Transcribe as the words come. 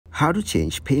How to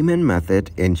change payment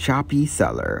method in Shopee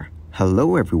seller.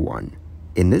 Hello everyone.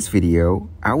 In this video,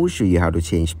 I will show you how to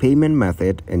change payment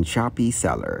method in Shopee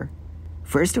seller.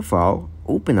 First of all,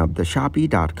 open up the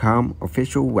Shopee.com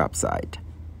official website.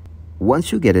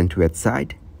 Once you get into its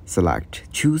site,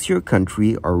 select choose your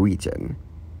country or region.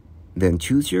 Then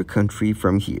choose your country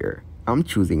from here. I'm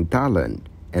choosing Thailand,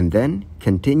 and then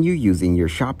continue using your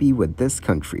Shopee with this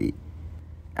country.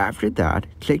 After that,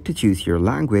 click to choose your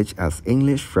language as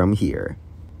English from here.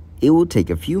 It will take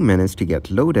a few minutes to get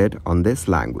loaded on this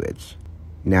language.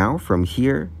 Now from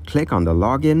here, click on the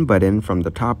login button from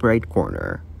the top right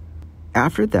corner.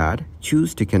 After that,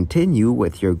 choose to continue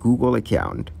with your Google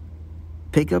account.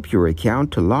 Pick up your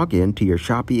account to log in to your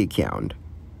Shopee account.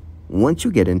 Once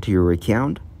you get into your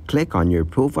account, click on your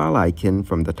profile icon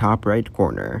from the top right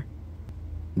corner.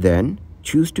 Then,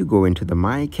 choose to go into the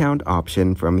My Account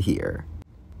option from here.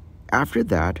 After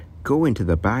that, go into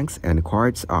the Banks and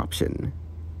Cards option.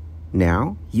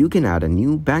 Now, you can add a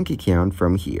new bank account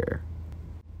from here.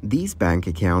 These bank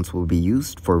accounts will be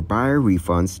used for buyer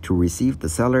refunds to receive the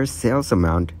seller's sales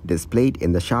amount displayed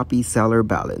in the Shopee seller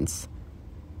balance.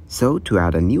 So, to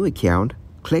add a new account,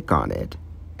 click on it,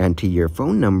 enter your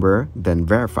phone number, then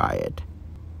verify it.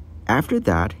 After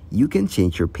that, you can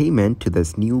change your payment to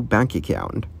this new bank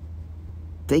account.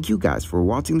 Thank you guys for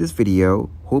watching this video.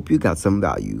 Hope you got some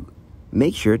value.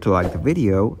 Make sure to like the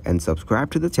video and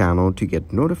subscribe to the channel to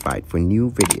get notified for new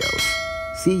videos.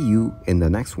 See you in the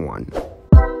next one.